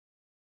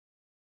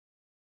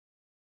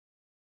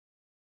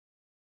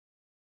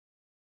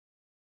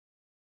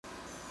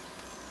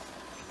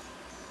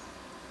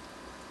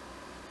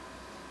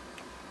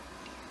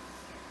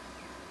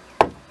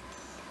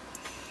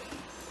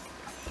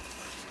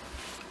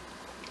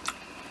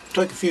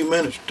take a few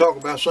minutes to talk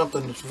about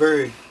something that's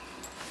very,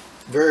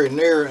 very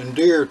near and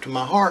dear to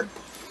my heart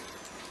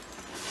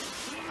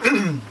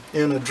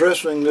in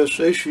addressing this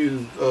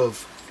issue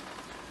of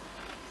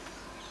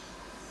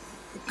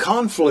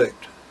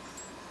conflict.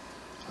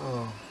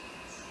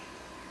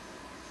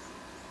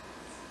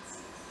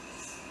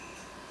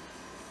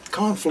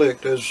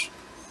 Conflict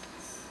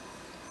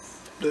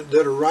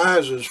that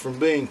arises from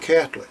being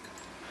Catholic.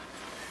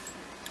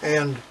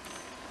 And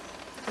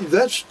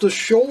that's the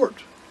short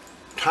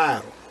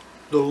title.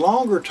 The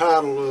longer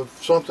title of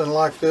something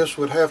like this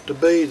would have to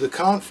be the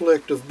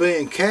conflict of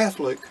being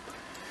Catholic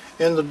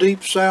in the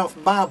Deep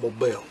South Bible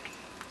Belt.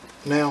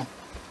 Now,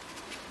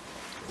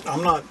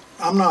 I'm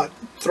not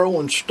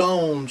throwing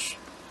stones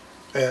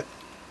at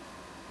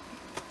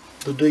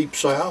the Deep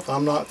South.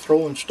 I'm not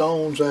throwing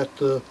stones at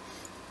the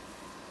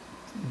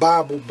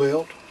Bible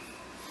Belt.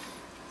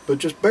 But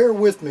just bear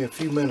with me a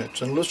few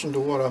minutes and listen to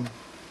what I'm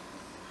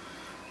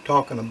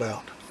talking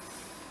about.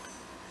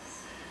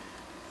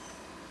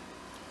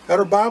 At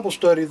our Bible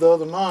study the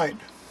other night,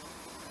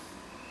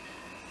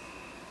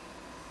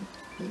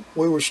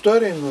 we were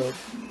studying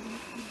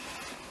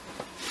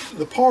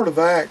the part of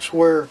Acts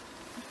where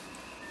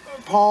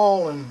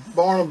Paul and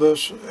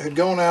Barnabas had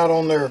gone out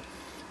on their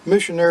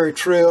missionary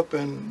trip,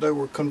 and they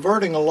were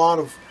converting a lot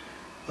of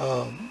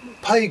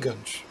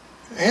pagans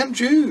and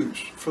Jews,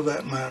 for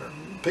that matter.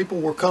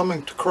 People were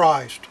coming to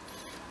Christ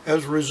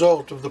as a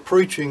result of the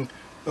preaching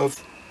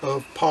of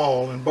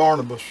Paul and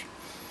Barnabas.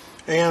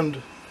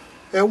 And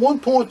at one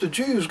point the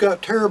Jews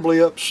got terribly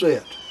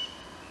upset,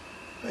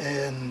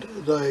 and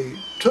they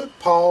took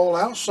Paul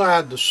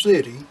outside the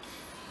city,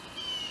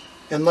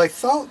 and they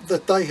thought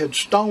that they had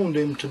stoned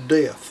him to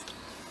death.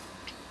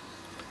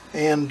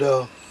 And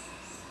the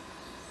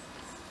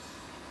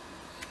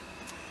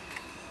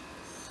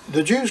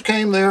Jews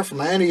came there from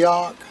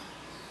Antioch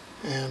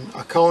and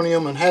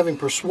Iconium, and having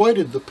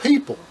persuaded the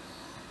people,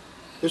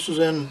 this is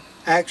in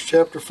Acts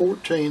chapter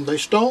 14, they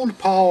stoned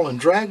Paul and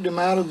dragged him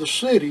out of the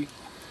city,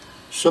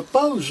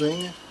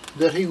 supposing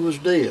that he was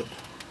dead.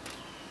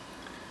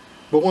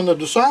 But when the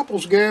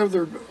disciples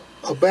gathered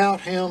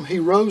about him, he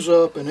rose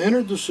up and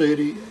entered the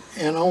city,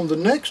 and on the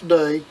next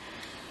day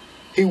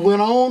he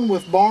went on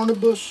with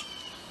Barnabas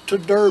to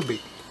Derbe.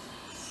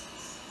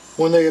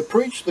 When they had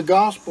preached the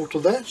gospel to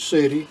that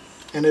city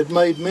and had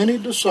made many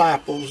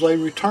disciples, they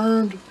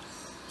returned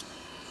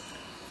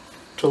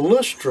to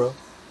Lystra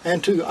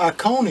and to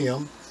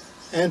Iconium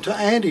and to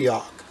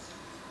Antioch,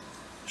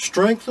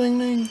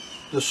 strengthening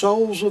the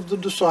souls of the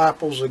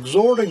disciples,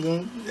 exhorting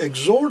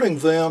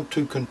them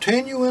to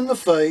continue in the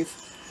faith,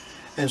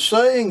 and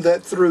saying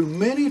that through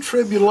many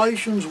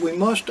tribulations we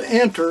must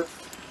enter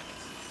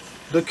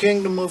the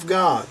kingdom of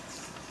God.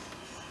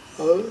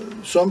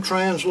 Some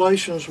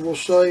translations will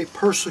say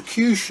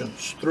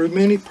persecutions, through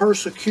many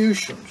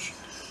persecutions.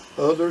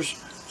 Others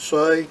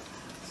say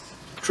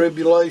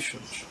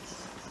tribulations.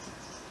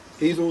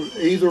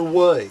 Either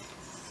way,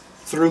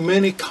 through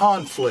many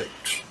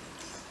conflicts.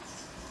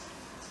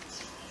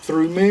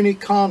 Through many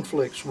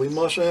conflicts we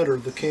must enter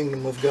the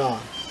kingdom of God.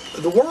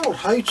 The world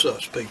hates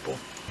us, people.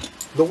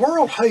 The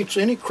world hates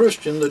any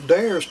Christian that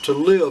dares to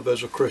live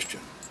as a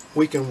Christian.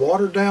 We can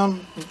water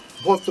down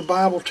what the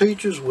Bible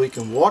teaches. We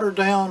can water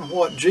down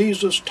what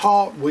Jesus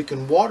taught. We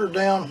can water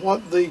down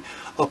what the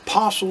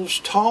apostles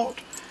taught,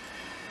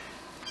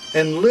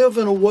 and live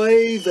in a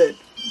way that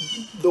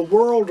the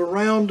world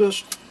around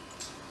us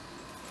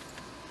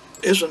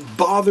isn't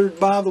bothered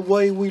by the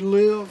way we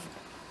live.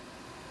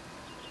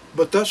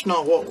 But that's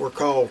not what we're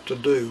called to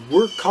do.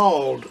 We're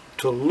called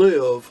to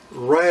live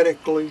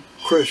radically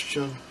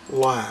Christian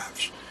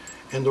lives.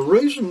 And the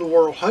reason the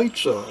world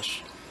hates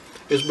us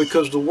is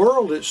because the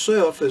world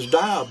itself is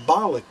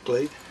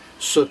diabolically,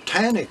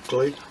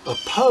 satanically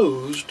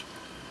opposed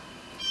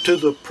to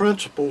the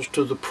principles,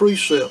 to the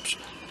precepts,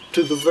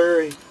 to the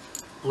very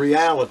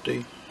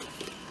reality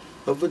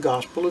of the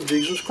gospel of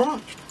Jesus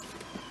Christ.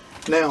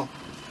 Now,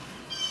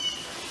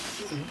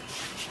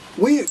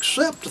 we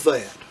accept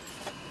that.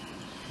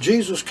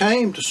 Jesus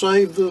came to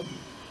save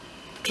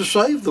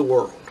the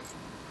world.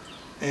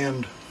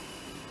 And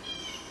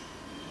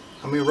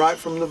I mean, right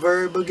from the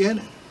very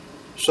beginning,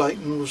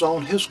 Satan was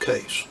on his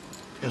case,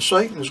 and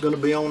Satan is going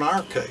to be on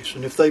our case.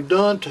 And if they've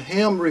done to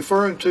him,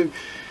 referring to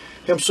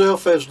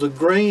himself as the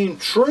green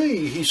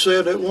tree, he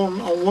said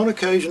on one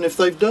occasion, if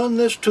they've done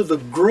this to the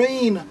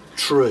green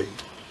tree,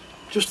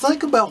 just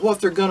think about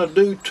what they're going to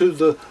do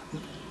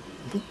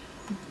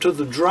to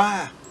the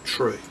dry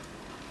tree.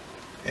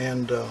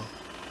 And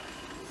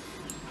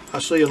I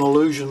see an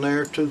allusion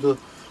there to the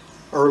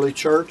early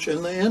church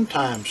and the end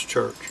times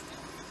church.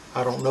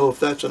 I don't know if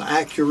that's an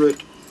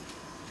accurate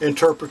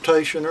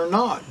interpretation or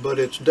not, but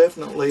it's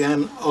definitely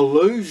an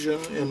allusion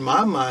in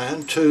my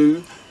mind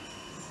to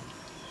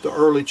the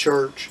early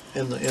church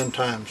and the end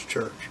times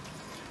church.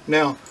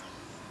 Now,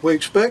 we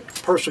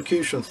expect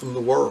persecution from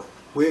the world.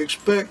 We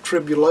expect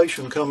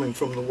tribulation coming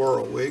from the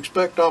world. We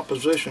expect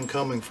opposition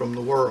coming from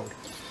the world.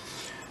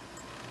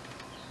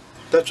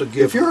 That's a gift.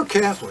 If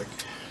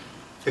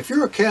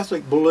you're a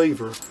Catholic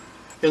believer,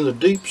 in the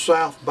Deep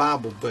South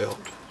Bible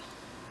Belt,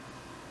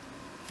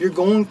 you're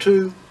going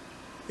to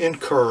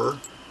incur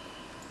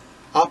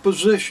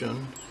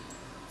opposition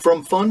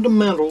from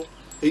fundamental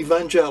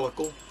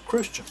evangelical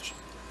Christians.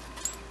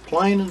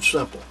 Plain and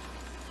simple.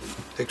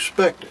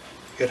 Expect it.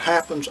 It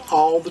happens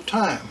all the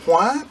time.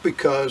 Why?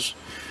 Because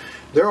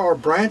there are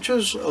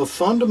branches of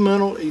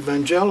fundamental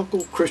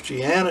evangelical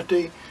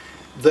Christianity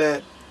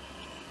that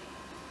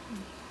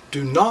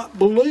do not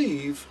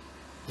believe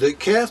that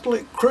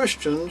Catholic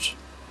Christians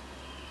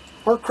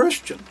are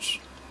Christians,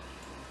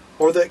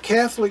 or that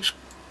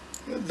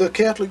the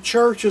Catholic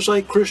Church is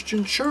a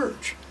Christian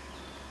church.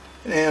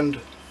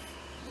 And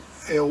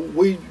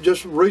we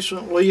just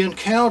recently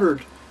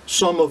encountered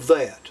some of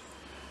that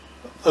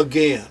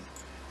again.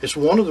 It's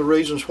one of the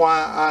reasons why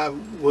I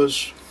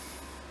was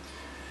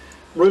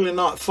really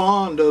not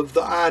fond of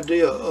the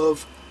idea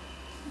of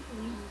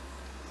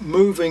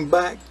moving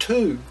back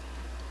to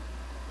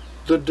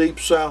the Deep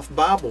South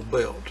Bible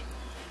Belt.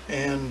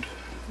 And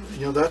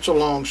that's a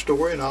long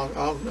story, and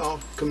I'll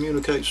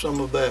communicate some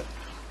of that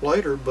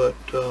later. But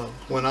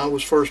when I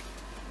was first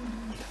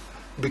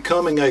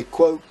becoming a,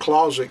 quote,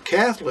 closet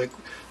Catholic,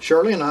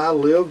 Shirley and I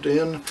lived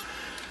in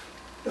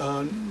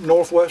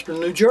northwestern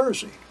New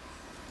Jersey.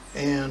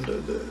 And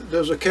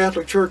there's a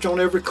Catholic church on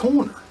every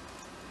corner.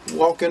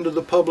 Walk into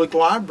the public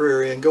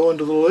library and go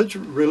into the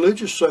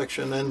religious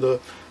section, and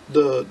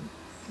the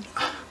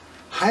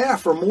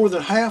half or more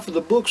than half of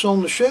the books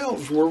on the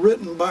shelves were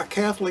written by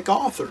Catholic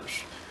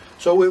authors.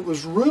 So it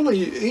was really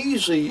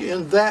easy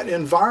in that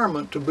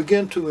environment to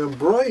begin to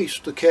embrace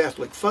the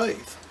Catholic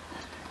faith.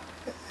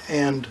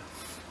 And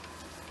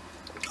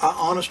I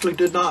honestly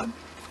did not.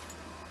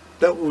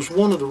 That was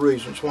one of the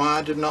reasons why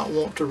I did not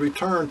want to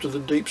return to the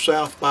Deep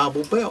South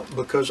Bible Belt,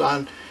 because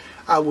I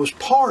was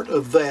part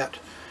of that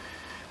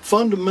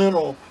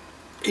fundamental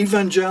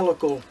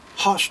evangelical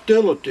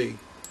hostility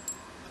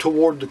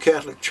toward the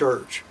Catholic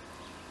Church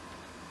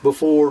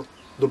before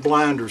the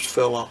blinders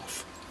fell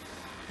off.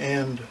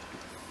 And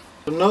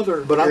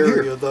another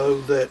area, though,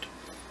 that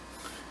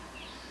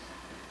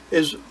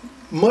is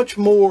much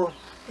more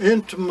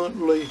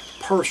intimately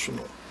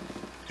personal,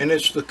 and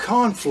it's the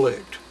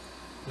conflict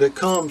that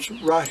comes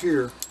right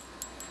here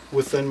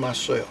within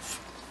myself.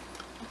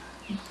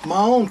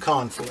 My own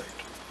conflict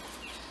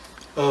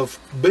of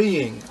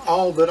being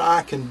all that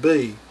I can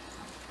be,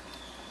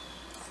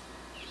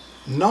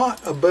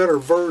 not a better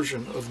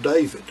version of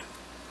David.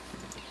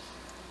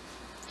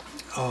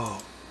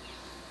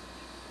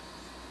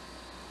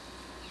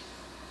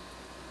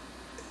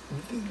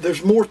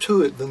 There's more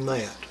to it than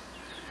that.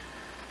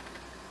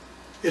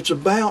 It's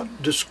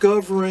about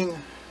discovering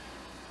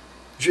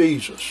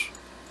Jesus.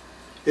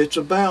 It's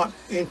about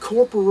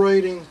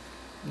incorporating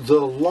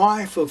the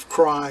life of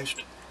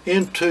Christ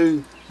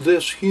into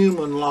this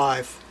human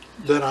life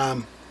that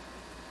I'm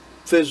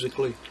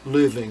physically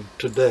living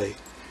today.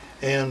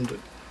 And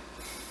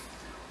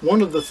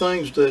one of the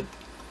things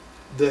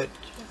that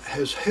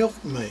has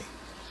helped me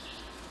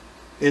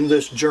in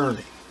this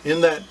journey, in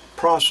that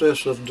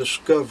process of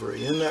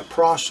discovery, in that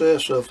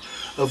process of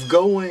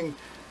going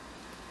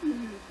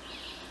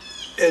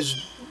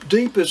as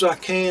deep as I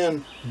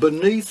can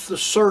beneath the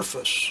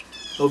surface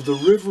of the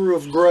river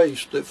of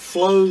grace that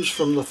flows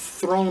from the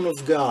throne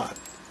of God,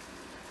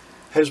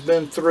 has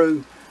been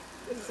through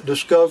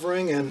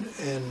discovering and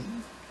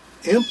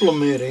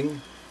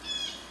implementing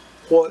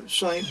what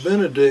Saint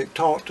Benedict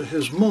taught to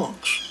his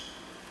monks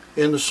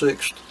in the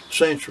 6th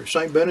century.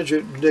 Saint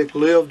Benedict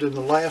lived in the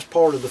last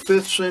part of the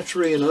 5th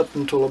century and up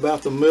until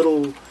about the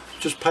middle,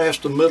 just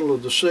past the middle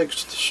of the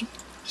 6th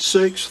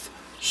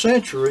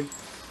century.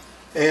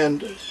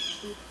 And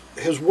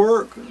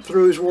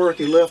through his work,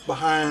 he left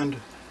behind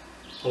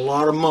a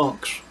lot of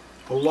monks,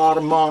 a lot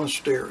of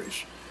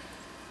monasteries,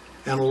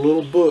 and a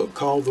little book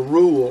called The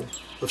Rule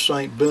of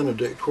Saint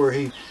Benedict, where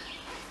he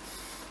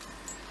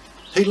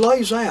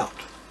lays out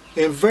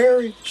in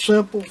very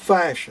simple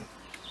fashion,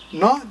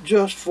 not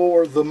just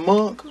for the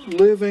monk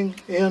living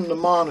in the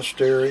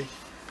monastery,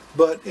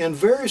 but in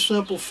very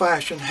simple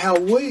fashion how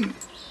we,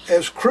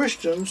 as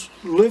Christians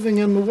living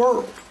in the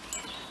world,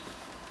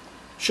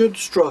 should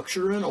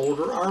structure and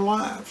order our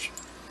lives,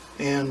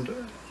 and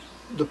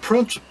the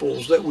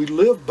principles that we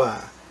live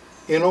by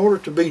in order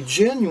to be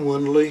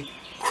genuinely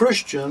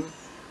Christian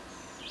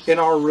in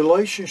our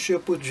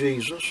relationship with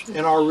Jesus,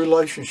 in our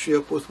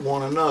relationship with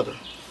one another.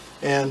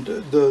 And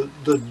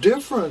the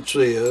difference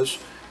is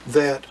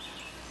that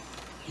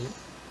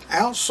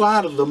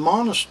outside of the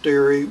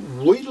monastery,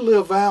 we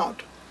live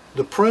out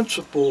the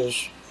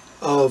principles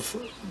of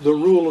the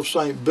Rule of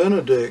Saint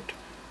Benedict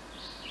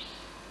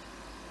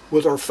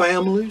with our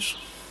families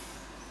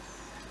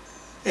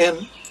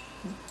and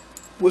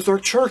with our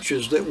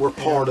churches that we're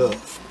part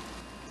of.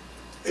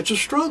 It's a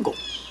struggle.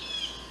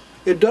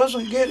 It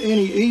doesn't get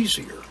any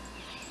easier.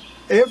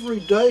 Every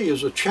day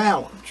is a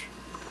challenge,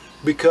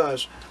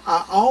 because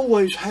I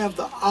always have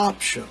the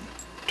option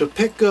to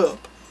pick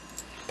up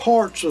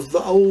parts of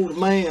the old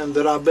man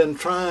that I've been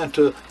trying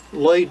to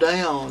lay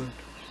down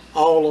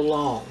all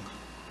along.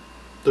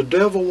 The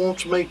devil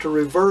wants me to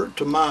revert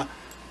to my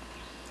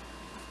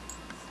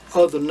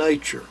other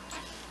nature,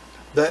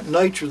 that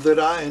nature that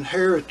I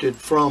inherited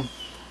from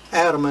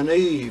Adam and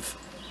Eve,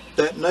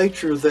 that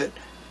nature that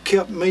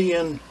kept me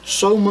in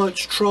so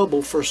much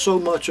trouble for so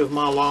much of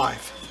my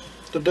life.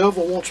 The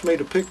devil wants me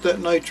to pick that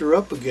nature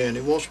up again.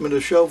 He wants me to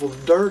shovel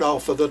the dirt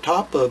off of the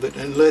top of it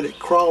and let it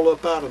crawl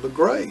up out of the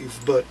grave.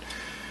 But,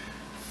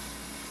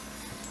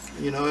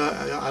 you know,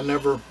 I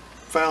never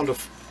found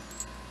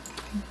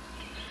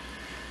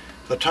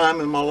a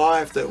time in my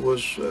life that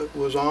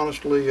was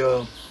honestly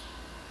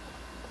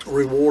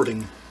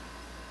rewarding,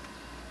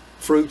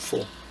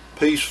 fruitful,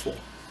 peaceful,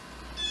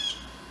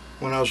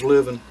 when I was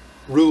living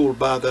ruled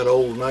by that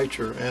old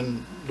nature.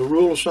 And the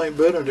rule of St.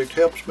 Benedict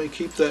helps me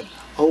keep that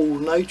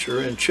old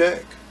nature in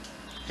check.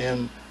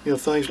 And you know,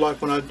 things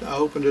like when I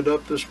opened it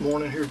up this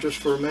morning here just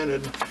for a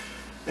minute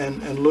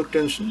and looked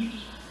in,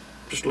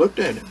 just looked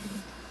at it.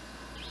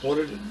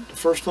 The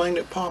first thing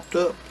that popped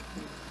up?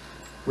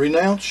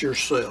 Renounce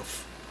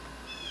yourself.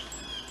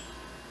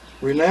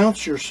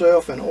 Renounce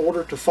yourself in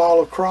order to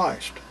follow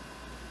Christ.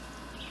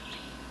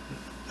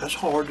 That's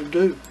hard to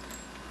do.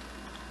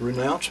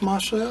 Renounce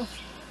myself?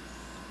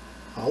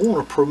 I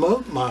want to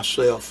promote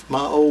myself.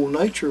 My old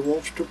nature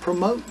wants to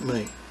promote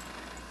me.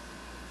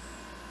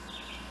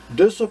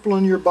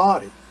 Discipline your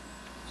body.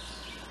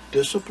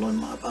 Discipline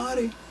my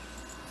body?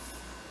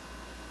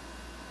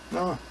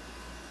 No.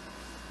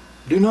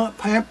 Do not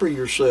pamper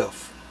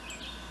yourself,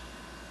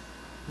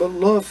 but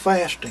love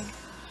fasting.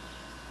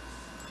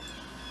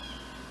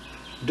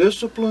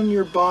 Discipline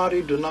your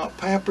body, do not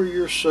pamper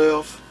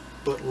yourself,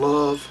 but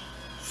love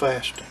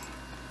fasting.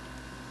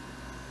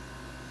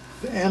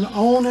 And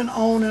on and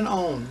on and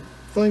on.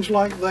 Things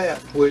like that,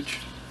 which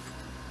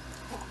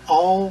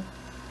all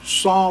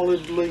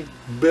solidly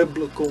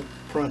biblical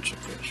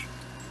principles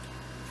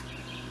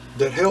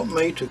that help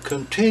me to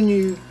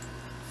continue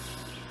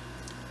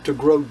to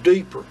grow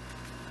deeper,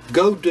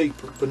 go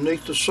deeper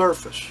beneath the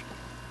surface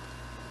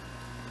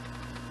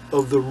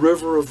of the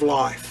river of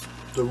life,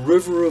 the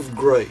river of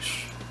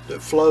grace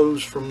that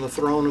flows from the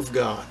throne of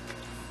God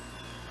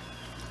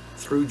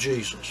through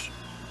Jesus.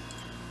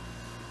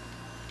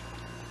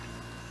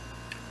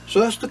 So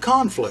that's the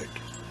conflict.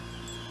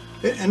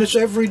 And it's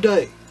every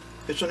day.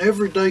 It's an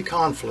everyday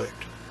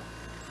conflict.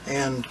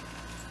 And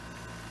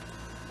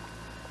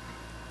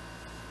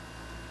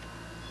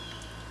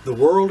the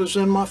world is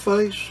in my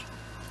face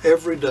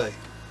every day.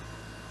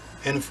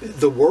 And if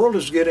the world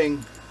is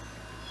getting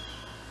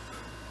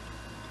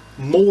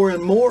more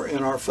and more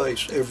in our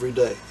face every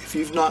day. If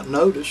you've not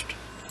noticed,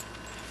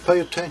 pay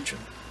attention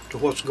to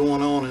what's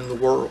going on in the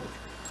world.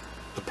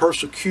 The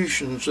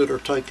persecutions that are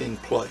taking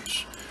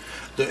place.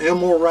 The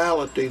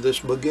immorality that's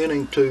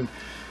beginning to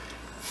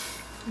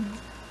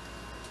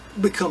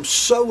become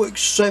so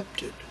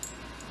accepted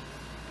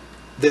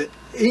that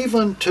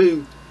even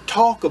to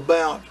talk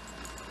about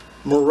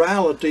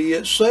morality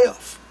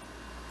itself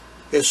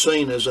is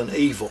seen as an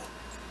evil.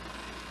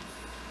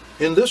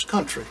 In this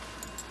country.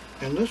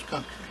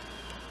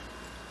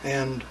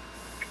 And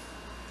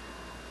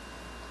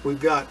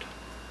we've got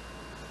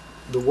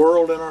the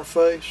world in our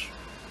face.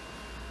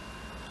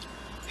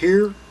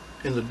 Here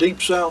in the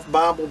Deep South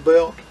Bible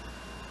Belt,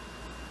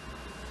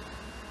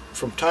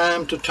 from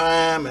time to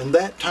time, and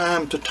that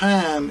time to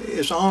time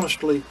is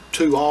honestly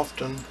too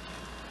often,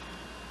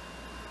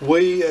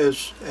 we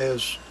as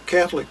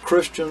Catholic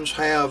Christians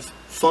have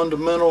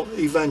fundamental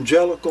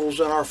evangelicals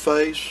in our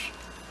face.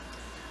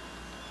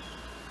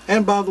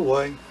 And by the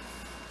way,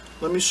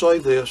 let me say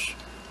this.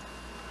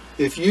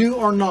 If you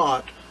are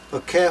not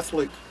a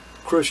Catholic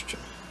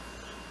Christian,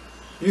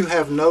 you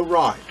have no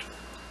right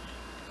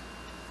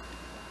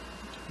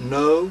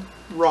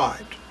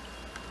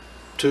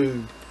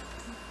to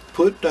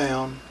put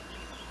down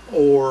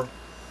or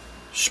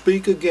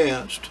speak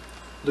against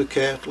the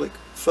Catholic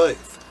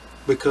faith,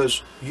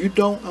 because you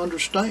don't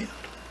understand.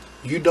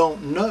 You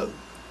don't know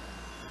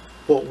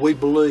what we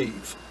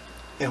believe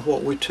and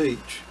what we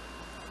teach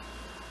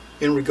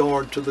in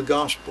regard to the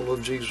gospel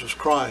of Jesus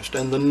Christ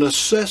and the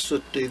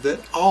necessity that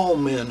all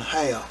men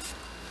have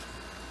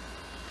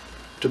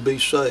to be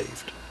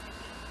saved.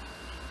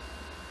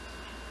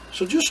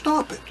 So just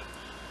stop it.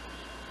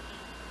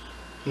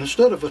 And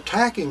instead of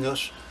attacking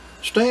us,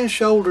 stand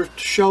shoulder to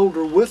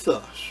shoulder with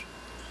us,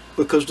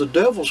 because the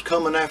devil's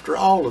coming after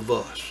all of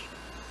us.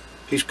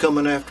 He's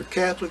coming after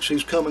Catholics,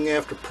 he's coming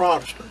after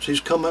Protestants, he's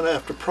coming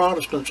after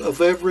Protestants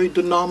of every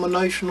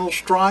denominational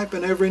stripe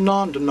and every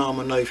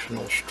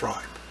non-denominational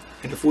stripe.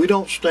 And if we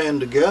don't stand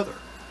together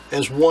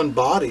as one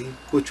body,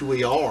 which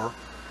we are,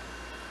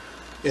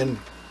 in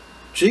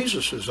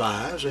Jesus'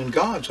 eyes, in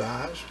God's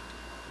eyes,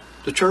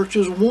 the church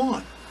is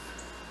one.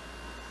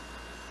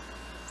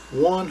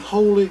 One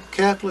holy,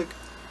 Catholic,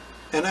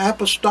 and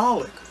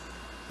apostolic,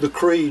 the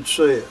creed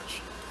says.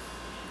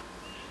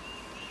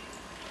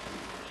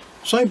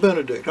 St.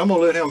 Benedict, I'm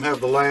going to let him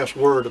have the last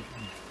word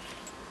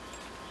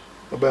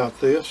about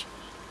this.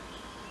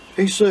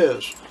 He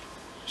says,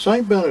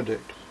 St.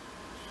 Benedict,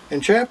 in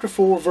chapter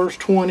 4, verse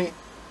 20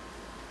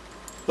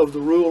 of the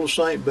Rule of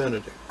St.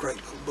 Benedict, great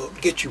little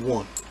book, get you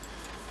one.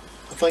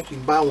 I think you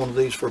can buy one of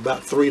these for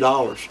about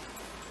 $3.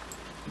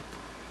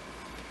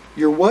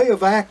 Your way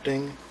of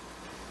acting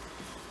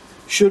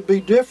should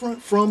be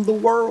different from the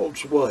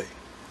world's way.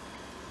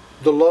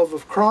 The love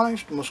of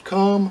Christ must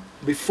come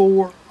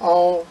before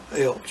all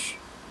else.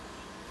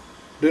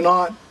 You're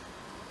not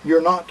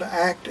to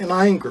act in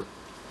anger.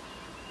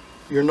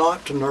 You're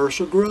not to nurse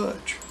a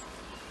grudge.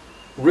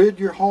 Rid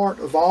your heart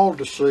of all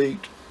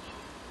deceit.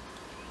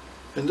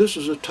 And this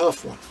is a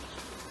tough one.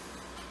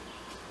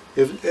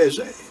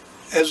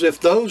 As if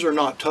those are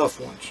not tough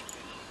ones.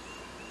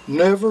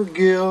 Never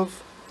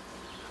give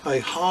a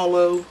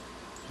hollow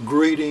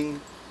greeting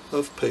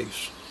of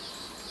peace.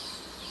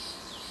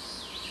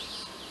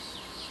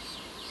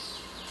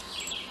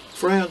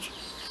 Friends,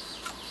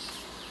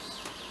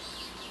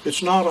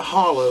 it's not a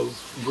hollow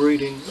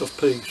greeting of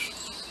peace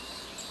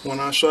when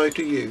I say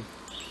to you,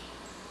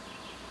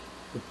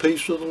 the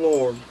peace of the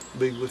Lord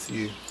be with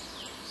you.